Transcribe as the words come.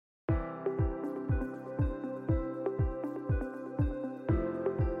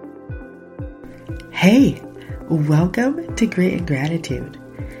Hey, welcome to Grit and Gratitude.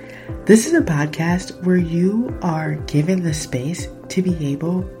 This is a podcast where you are given the space to be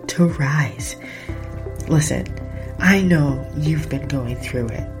able to rise. Listen, I know you've been going through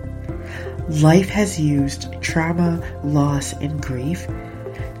it. Life has used trauma, loss, and grief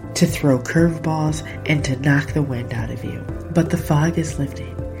to throw curveballs and to knock the wind out of you. But the fog is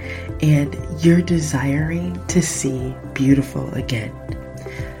lifting, and you're desiring to see beautiful again.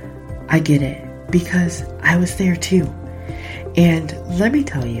 I get it, because I was there too. And let me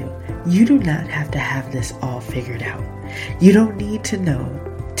tell you, you do not have to have this all figured out. You don't need to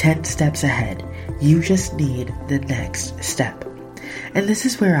know 10 steps ahead. You just need the next step. And this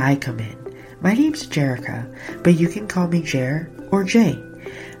is where I come in. My name's Jerica, but you can call me Jer or Jay.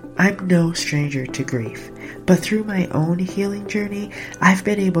 I'm no stranger to grief, but through my own healing journey, I've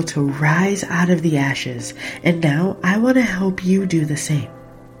been able to rise out of the ashes, and now I want to help you do the same.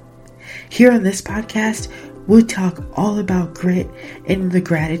 Here on this podcast, we'll talk all about grit and the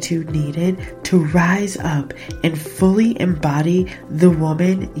gratitude needed to rise up and fully embody the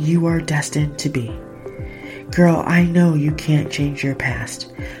woman you are destined to be. Girl, I know you can't change your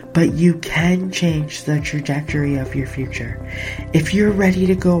past, but you can change the trajectory of your future. If you're ready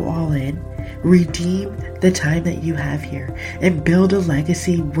to go all in, redeem the time that you have here, and build a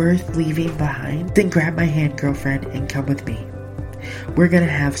legacy worth leaving behind, then grab my hand, girlfriend, and come with me. We're going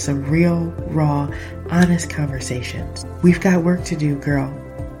to have some real, raw, honest conversations. We've got work to do, girl.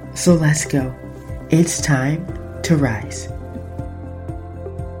 So let's go. It's time to rise.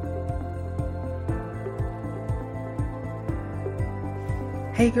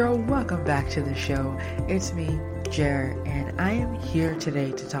 Hey girl, welcome back to the show. It's me, Jer, and I am here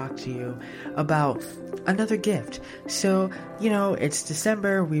today to talk to you about another gift. So, it's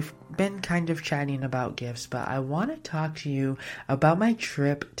December. We've been kind of chatting about gifts, but I want to talk to you about my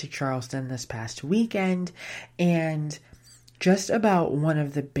trip to Charleston this past weekend and just about one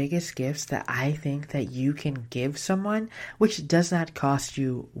of the biggest gifts that I think that you can give someone, which does not cost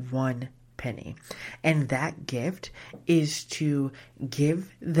you one penny. And that gift is to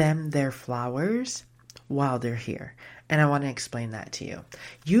give them their flowers while they're here. And I want to explain that to you.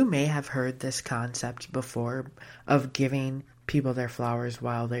 You may have heard this concept before of giving people their flowers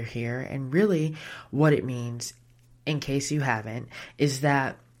while they're here. And really what it means, in case you haven't, is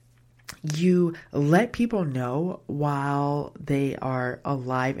that you let people know while they are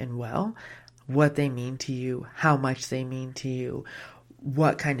alive and well what they mean to you, how much they mean to you,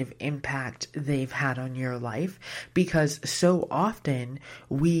 what kind of impact they've had on your life, because so often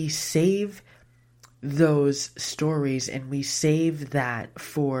we save those stories and we save that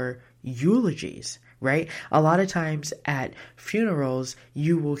for eulogies, right? A lot of times at funerals,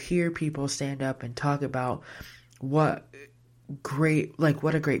 you will hear people stand up and talk about what a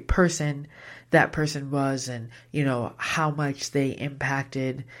great person that person was, and how much they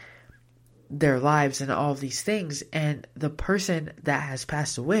impacted their lives and all of these things, and the person that has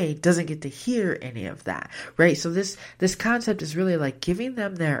passed away doesn't get to hear any of that, right? So this concept is really like giving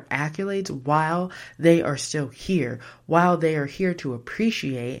them their accolades while they are still here, while they are here to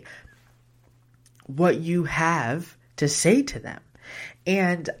appreciate what you have to say to them.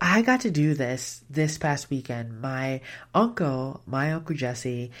 And I got to do this past weekend. My uncle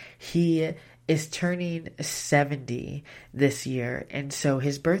Jesse, he is turning 70 this year, and so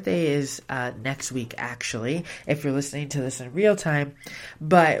his birthday is next week, actually, if you're listening to this in real time.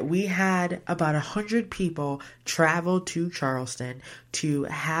 But we had about 100 people travel to Charleston to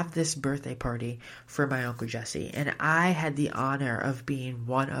have this birthday party for my Uncle Jesse, and I had the honor of being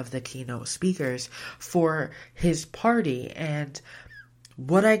one of the keynote speakers for his party. And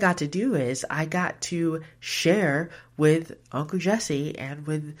what I got to do is I got to share with Uncle Jesse and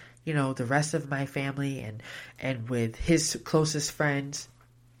with the rest of my family and with his closest friends.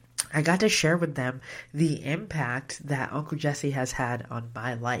 I got to share with them the impact that Uncle Jesse has had on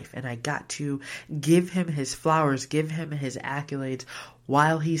my life. And I got to give him his flowers, give him his accolades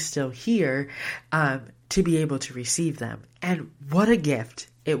while he's still here, to be able to receive them. And what a gift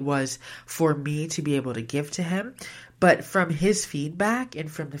it was for me to be able to give to him. But from his feedback and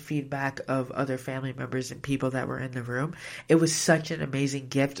from the feedback of other family members and people that were in the room, it was such an amazing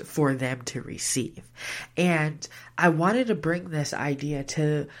gift for them to receive. And I wanted to bring this idea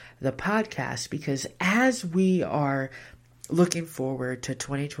to the podcast because as we are looking forward to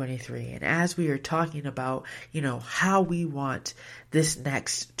 2023, and as we are talking about, how we want this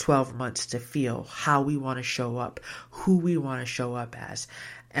next 12 months to feel, how we want to show up, who we want to show up as,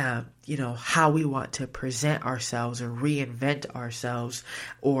 how we want to present ourselves or reinvent ourselves,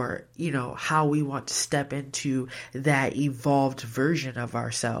 or, how we want to step into that evolved version of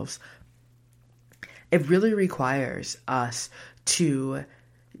ourselves. it really requires us to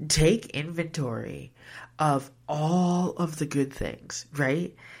take inventory of all of the good things,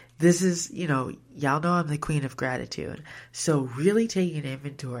 right? This is, y'all know I'm the queen of gratitude. So really taking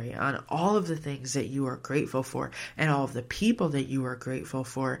inventory on all of the things that you are grateful for and all of the people that you are grateful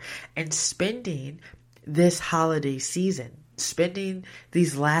for, and spending this holiday season, spending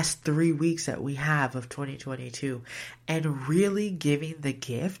these last 3 weeks that we have of 2022, and really giving the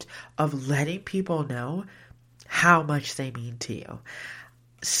gift of letting people know how much they mean to you.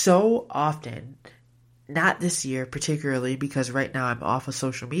 So often, not this year particularly, because right now I'm off of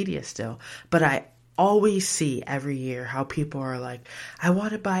social media still, but I always see every year how people are like, I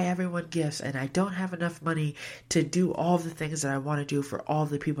want to buy everyone gifts and I don't have enough money to do all the things that I want to do for all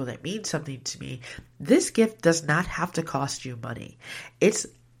the people that mean something to me. This gift does not have to cost you money. It's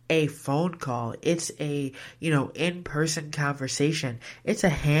a phone call. It's a, in-person conversation. It's a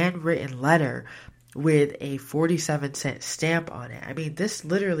handwritten letter with a 47-cent stamp on it. I mean, this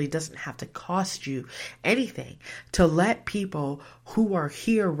literally doesn't have to cost you anything to let people who are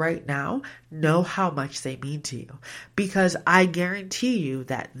here right now know how much they mean to you. Because I guarantee you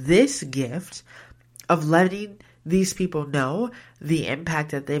that this gift of letting these people know the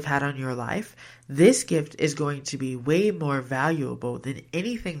impact that they've had on your life, this gift is going to be way more valuable than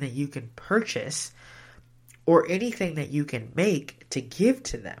anything that you can purchase or anything that you can make to give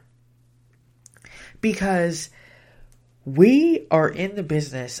to them. Because we are in the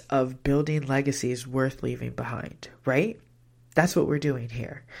business of building legacies worth leaving behind, right? That's what we're doing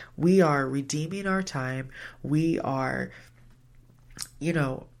here. We are redeeming our time. We are,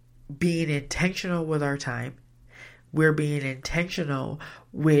 being intentional with our time. We're being intentional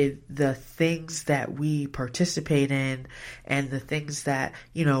with the things that we participate in and the things that,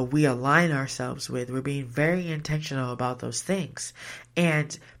 we align ourselves with. We're being very intentional about those things.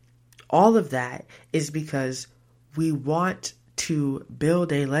 And all of that is because we want to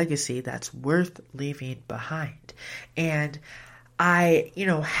build a legacy that's worth leaving behind. And I,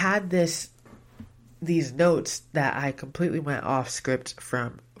 had these notes that I completely went off script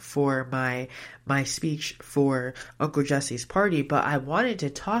for my speech for Uncle Jesse's party, but I wanted to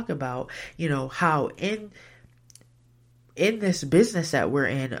talk about, how in this business that we're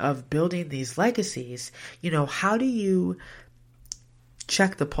in of building these legacies, how do you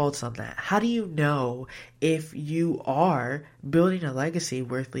check the pulse on that? How do you know if you are building a legacy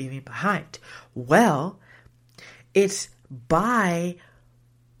worth leaving behind? Well, it's by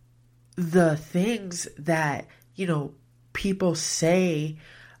the things that, people say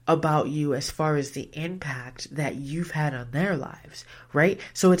about you as far as the impact that you've had on their lives, right?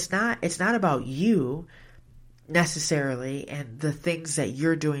 So it's not about you necessarily and the things that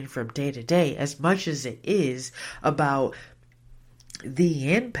you're doing from day to day as much as it is about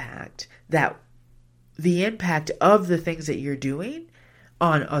the impact of the things that you're doing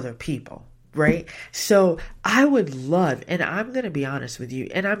on other people, right? So I would love, and I'm going to be honest with you,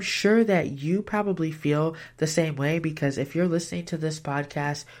 and I'm sure that you probably feel the same way, because if you're listening to this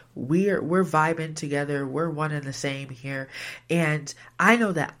podcast, we're vibing together. We're one and the same here. And I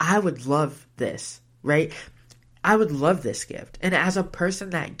know that I would love this, right? I would love this gift. And as a person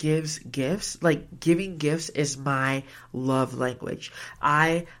that gives gifts, like giving gifts is my love language.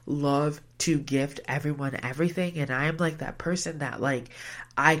 I love to gift everyone everything. And I am like that person that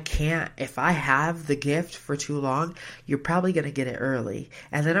I can't, if I have the gift for too long, you're probably going to get it early.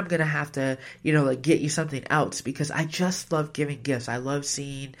 And then I'm going to have to, get you something else, because I just love giving gifts. I love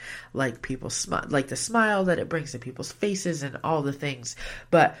seeing people smile, the smile that it brings to people's faces and all the things.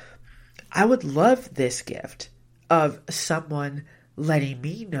 But I would love this gift of someone letting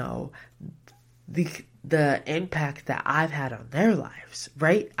me know the impact that I've had on their lives,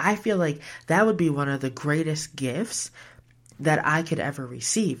 right? I feel like that would be one of the greatest gifts that I could ever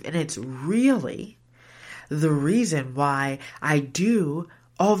receive. And it's really the reason why I do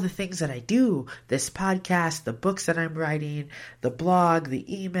all the things that I do, this podcast, the books that I'm writing, the blog,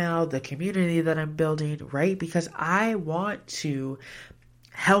 the email, the community that I'm building, right? Because I want to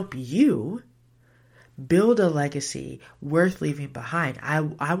help you build a legacy worth leaving behind. I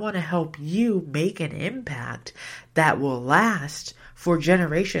want to help you make an impact that will last for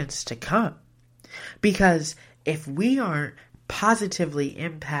generations to come. Because if we aren't positively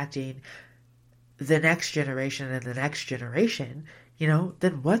impacting the next generation and the next generation,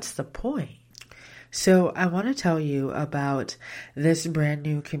 then what's the point? So I want to tell you about this brand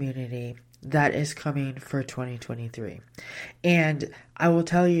new community that is coming for 2023. And I will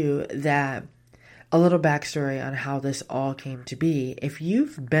tell you that a little backstory on how this all came to be. If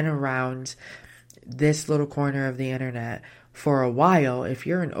you've been around this little corner of the internet for a while, if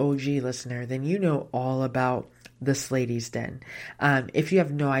you're an OG listener, then you know all about the Slady's Den. If you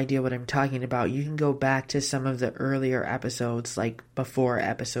have no idea what I'm talking about, you can go back to some of the earlier episodes, like before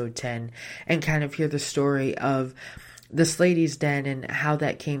episode 10, and kind of hear the story of the Slady's Den and how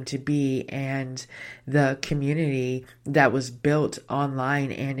that came to be, and the community that was built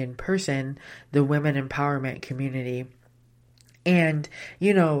online and in person, the women empowerment community. And,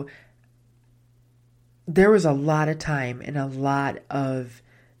 you know, there was a lot of time and a lot of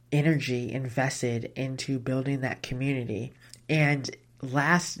energy invested into building that community. And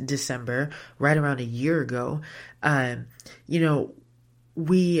last December, right around a year ago, you know,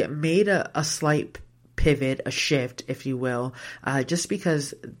 we made a slight pivot, a shift, if you will, just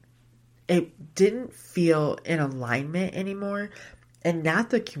because it didn't feel in alignment anymore. And not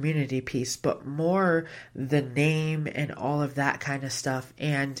the community piece, but more the name and all of that kind of stuff.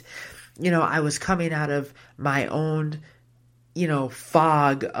 And, you know, I was coming out of my own, you know,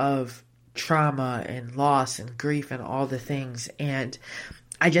 fog of trauma and loss and grief and all the things. And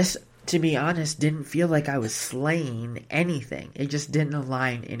I just, to be honest, didn't feel like I was slaying anything. It just didn't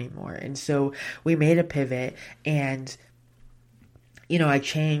align anymore. And so we made a pivot, and you know, I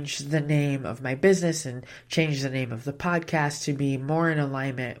changed the name of my business and changed the name of the podcast to be more in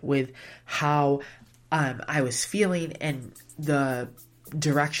alignment with how I was feeling and the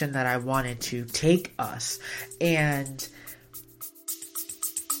direction that I wanted to take us. And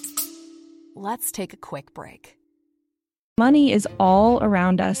let's take a quick break. Money is all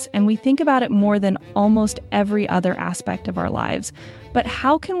around us, and we think about it more than almost every other aspect of our lives. But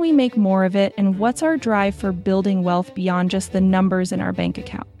how can we make more of it, and what's our drive for building wealth beyond just the numbers in our bank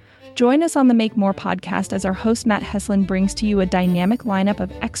account? Join us on the Make More podcast as our host Matt Heslin brings to you a dynamic lineup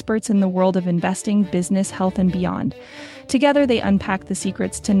of experts in the world of investing, business, health, and beyond. Together, they unpack the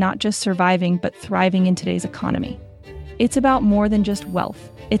secrets to not just surviving, but thriving in today's economy. It's about more than just wealth.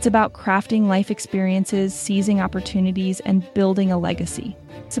 It's about crafting life experiences, seizing opportunities, and building a legacy.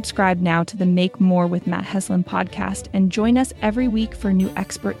 Subscribe now to the Make More with Matt Heslin podcast and join us every week for new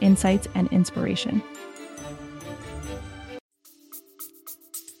expert insights and inspiration.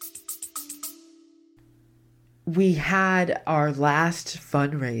 We had our last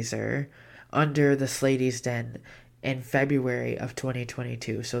fundraiser under the Slady's Den in February of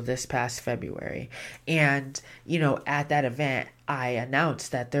 2022, so this past February. And, you know, at that event, I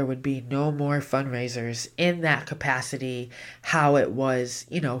announced that there would be no more fundraisers in that capacity, how it was,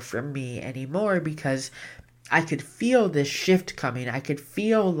 you know, for me anymore, because I could feel this shift coming. I could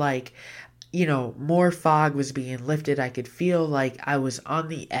feel like, you know, more fog was being lifted. I could feel like I was on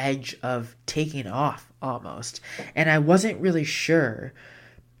the edge of taking off almost. And I wasn't really sure,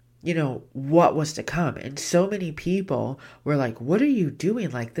 you know, what was to come. And so many people were like, what are you doing?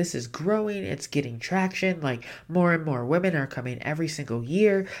 Like, this is growing. It's getting traction. Like, more and more women are coming every single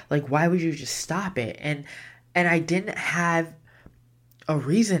year. Like, why would you just stop it? And I didn't have a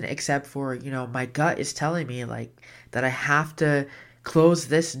reason except for, you know, my gut is telling me like that I have to close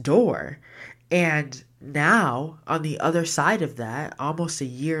this door. And now on the other side of that, almost a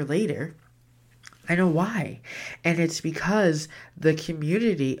year later, I know why. And it's because the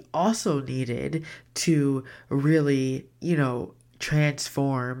community also needed to really, you know,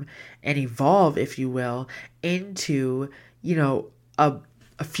 transform and evolve, if you will, into, you know, a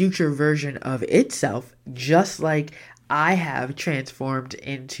future version of itself, just like I have transformed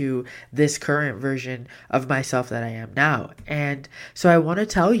into this current version of myself that I am now. And so I want to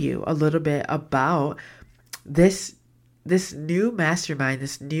tell you a little bit about this new mastermind,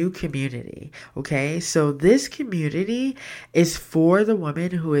 this new community, okay? So this community is for the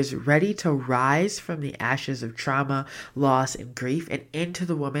woman who is ready to rise from the ashes of trauma, loss, and grief and into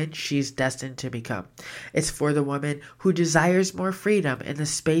the woman she's destined to become. It's for the woman who desires more freedom and the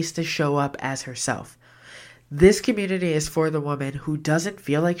space to show up as herself. This community is for the woman who doesn't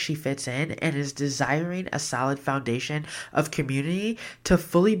feel like she fits in and is desiring a solid foundation of community to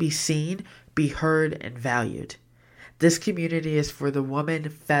fully be seen, be heard, and valued. This community is for the woman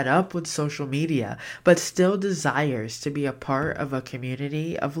fed up with social media, but still desires to be a part of a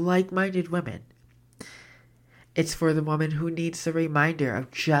community of like-minded women. It's for the woman who needs the reminder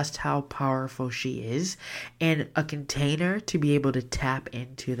of just how powerful she is and a container to be able to tap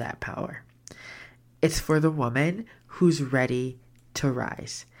into that power. It's for the woman who's ready to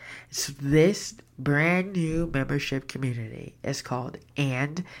rise. So this brand new membership community is called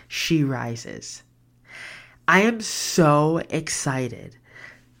And She Rises. I am so excited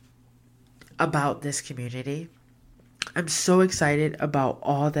about this community. I'm so excited about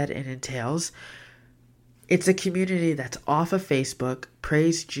all that it entails. It's a community that's off of Facebook.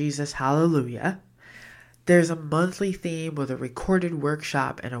 Praise Jesus, hallelujah. There's a monthly theme with a recorded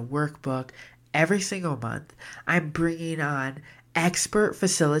workshop and a workbook every single month. I'm bringing on expert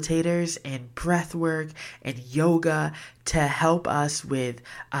facilitators in breathwork and yoga to help us with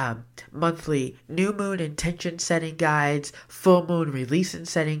monthly new moon intention setting guides, full moon release and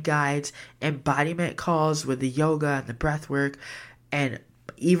setting guides, embodiment calls with the yoga and the breathwork, and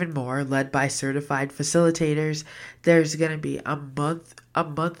even more, led by certified facilitators. There's going to be a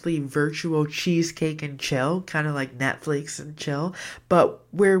monthly virtual cheesecake and chill, kind of like Netflix and chill, but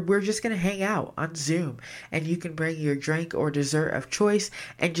we're just going to hang out on Zoom, and you can bring your drink or dessert of choice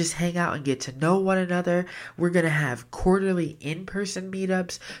and just hang out and get to know one another. We're going to have quarterly in-person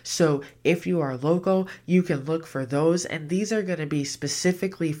meetups, so if you are local, you can look for those, and these are going to be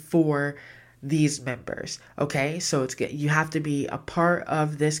specifically for these members. Okay, so you have to be a part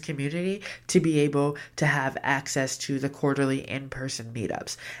of this community to be able to have access to the quarterly in-person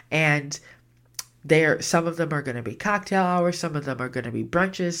meetups. And some of them are going to be cocktail hours, some of them are going to be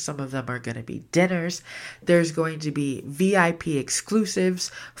brunches, some of them are going to be dinners. There's going to be VIP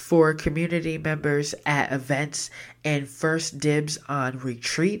exclusives for community members at events and first dibs on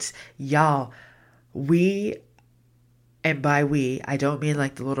retreats. Y'all, and by we, I don't mean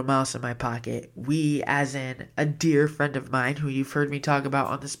like the little mouse in my pocket. We, as in a dear friend of mine who you've heard me talk about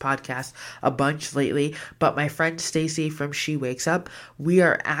on this podcast a bunch lately, but my friend Stacy from She Wakes Up, we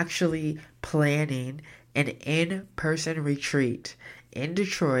are actually planning an in-person retreat in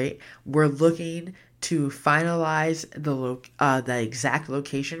Detroit. We're looking to finalize the exact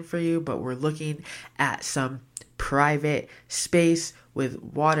location for you, but we're looking at some private space with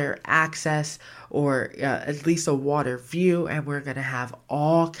water access, or at least a water view, and we're going to have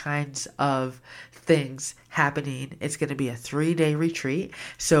all kinds of things happening. It's going to be a 3-day retreat,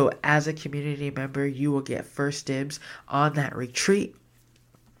 so as a community member, you will get first dibs on that retreat.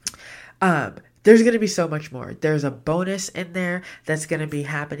 There's going to be so much more. There's a bonus in there that's going to be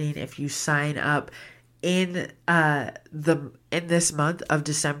happening if you sign up in this month of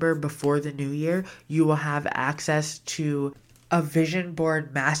December before the new year. You will have access to a vision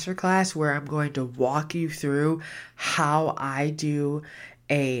board masterclass where I'm going to walk you through how I do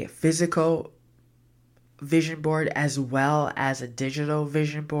a physical vision board as well as a digital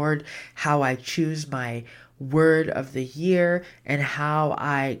vision board, how I choose my word of the year, and how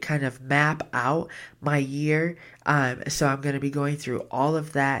I kind of map out my year. So I'm going to be going through all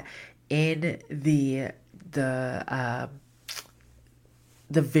of that in the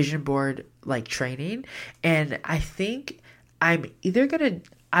vision board like training. And I think I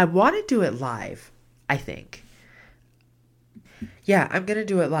want to do it live, I think. Yeah, I'm going to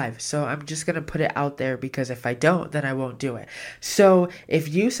do it live. So I'm just going to put it out there, because if I don't, then I won't do it. So if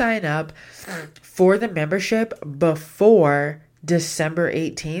you sign up for the membership before December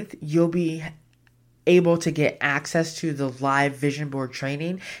 18th, you'll be able to get access to the live vision board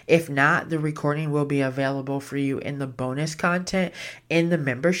training. If not, the recording will be available for you in the bonus content in the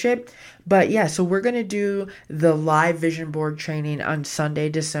membership. But yeah, so we're going to do the live vision board training on Sunday,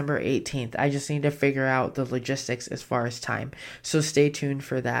 December 18th. I just need to figure out the logistics as far as time. So stay tuned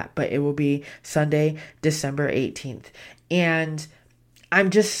for that. But it will be Sunday, December 18th. And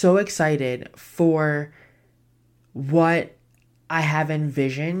I'm just so excited for what I have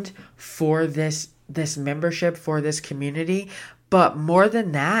envisioned for this membership, for this community. But more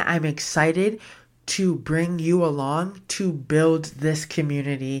than that, I'm excited to bring you along to build this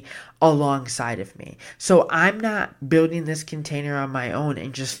community alongside of me. So I'm not building this container on my own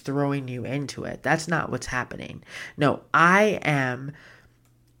and just throwing you into it. That's not what's happening. No,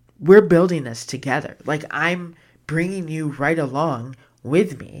 we're building this together. Like, I'm bringing you right along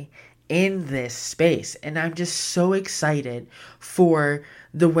with me in this space. And I'm just so excited for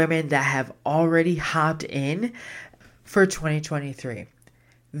the women that have already hopped in for 2023.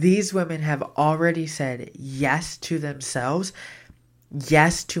 These women have already said yes to themselves,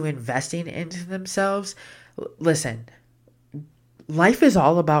 yes to investing into themselves. Listen, life is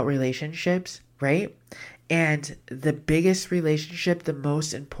all about relationships, right? And the biggest relationship, the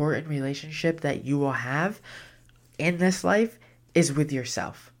most important relationship that you will have in this life is with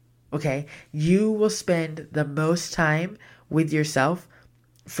yourself. Okay? You will spend the most time with yourself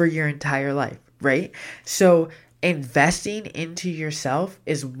for your entire life, right? So investing into yourself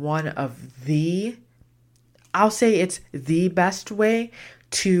is one of I'll say it's the best way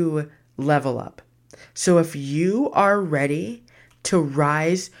to level up. So if you are ready to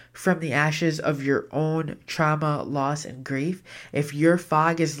rise from the ashes of your own trauma, loss, and grief, if your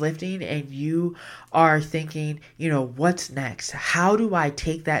fog is lifting and you are thinking, what's next? How do I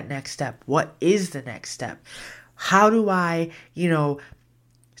take that next step? What is the next step? How do I,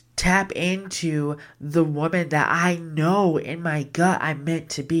 tap into the woman that I know in my gut I'm meant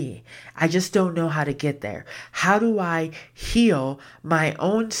to be? I just don't know how to get there. How do I heal my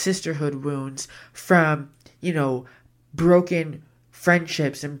own sisterhood wounds from, broken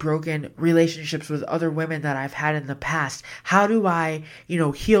friendships and broken relationships with other women that I've had in the past? How do I,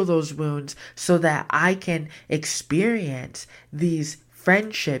 heal those wounds so that I can experience these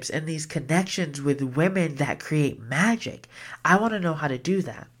friendships and these connections with women that create magic? I want to know how to do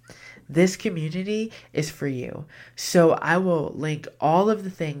that. This community is for you. So I will link all of the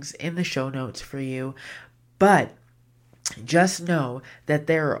things in the show notes for you, but just know that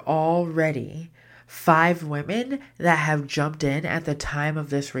there are already 5 women that have jumped in at the time of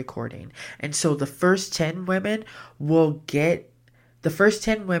this recording. And so the first 10 women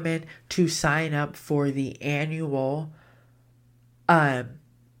to sign up for the annual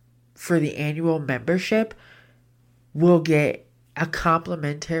membership will get a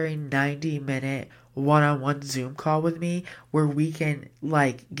complimentary 90-minute one-on-one Zoom call with me where we can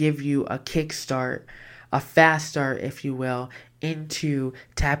give you a kickstart, a fast start, if you will, into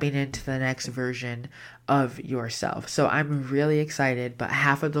tapping into the next version of yourself. So I'm really excited, but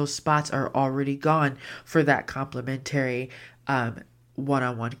half of those spots are already gone for that complimentary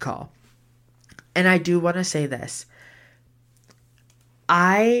one-on-one call. And I do want to say this.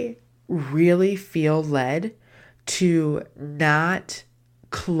 I really feel led to not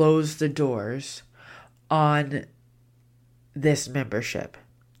close the doors on this membership.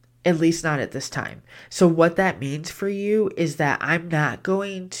 At least not at this time. So what that means for you is that I'm not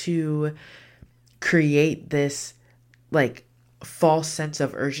going to create this false sense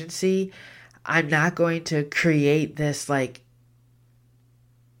of urgency. I'm not going to create this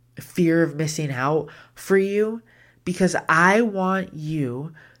fear of missing out for you, because I want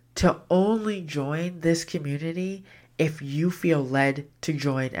you to only join this community if you feel led to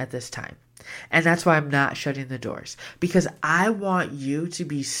join at this time. And that's why I'm not shutting the doors, because I want you to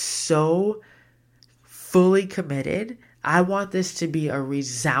be so fully committed. I want this to be a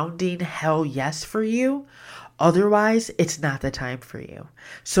resounding hell yes for you. Otherwise, it's not the time for you.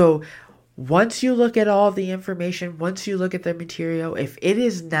 So once you look at all the information, once you look at the material, if it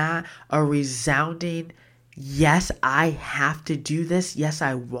is not a resounding yes, I have to do this, yes,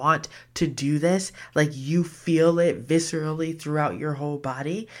 I want to do this, you feel it viscerally throughout your whole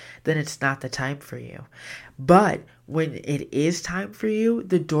body, then it's not the time for you. But when it is time for you,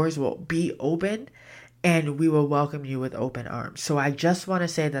 the doors will be open and we will welcome you with open arms. So I just want to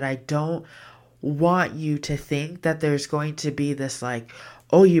say that I don't want you to think that there's going to be this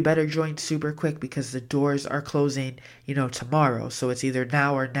oh, you better join super quick because the doors are closing, tomorrow. So it's either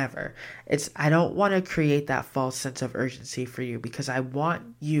now or never. I don't want to create that false sense of urgency for you, because I want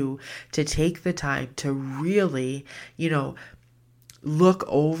you to take the time to really, look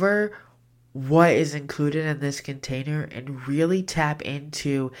over what is included in this container and really tap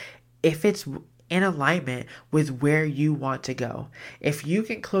into if it's in alignment with where you want to go. If you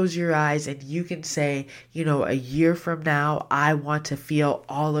can close your eyes and you can say, a year from now, I want to feel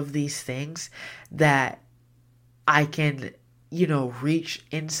all of these things that I can, reach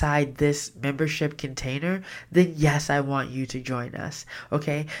inside this membership container, then yes, I want you to join us.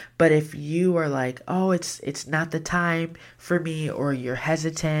 Okay. But if you are oh, it's not the time for me, or you're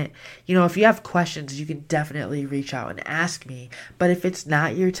hesitant, if you have questions, you can definitely reach out and ask me. But if it's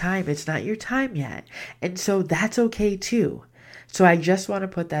not your time, it's not your time yet. And so that's okay too. So I just want to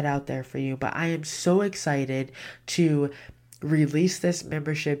put that out there for you. But I am so excited to release this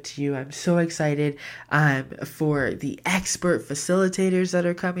membership to you. I'm so excited for the expert facilitators that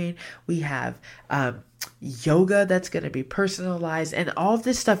are coming. We have yoga that's going to be personalized, and all of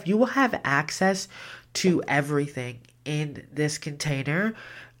this stuff. You will have access to everything in this container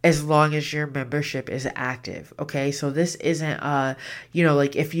as long as your membership is active. Okay, so this isn't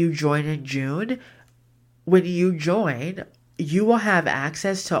if you join in June, when you join, you will have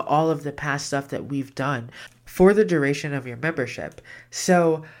access to all of the past stuff that we've done for the duration of your membership.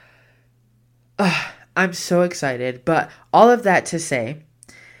 So I'm so excited. But all of that to say,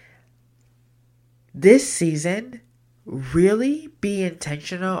 this season, really be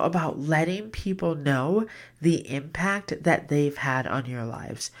intentional about letting people know the impact that they've had on your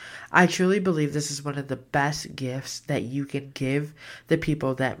lives. I truly believe this is one of the best gifts that you can give the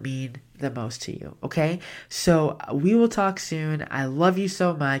people that mean the most to you. Okay? So we will talk soon. I love you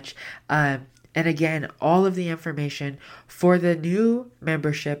so much. And again, all of the information for the new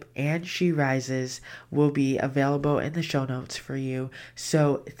membership and She Rises will be available in the show notes for you.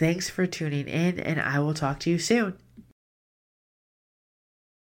 So thanks for tuning in, and I will talk to you soon.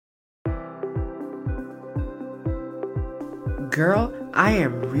 Girl, I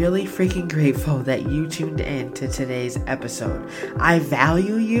am really freaking grateful that you tuned in to today's episode. I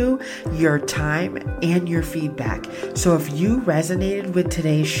value you, your time, and your feedback. So if you resonated with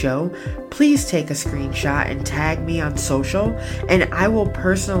today's show, please take a screenshot and tag me on social, and I will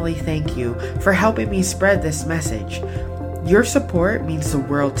personally thank you for helping me spread this message. Your support means the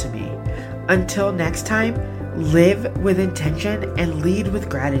world to me. Until next time, live with intention and lead with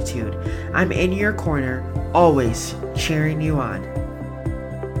gratitude. I'm in your corner, always cheering you on.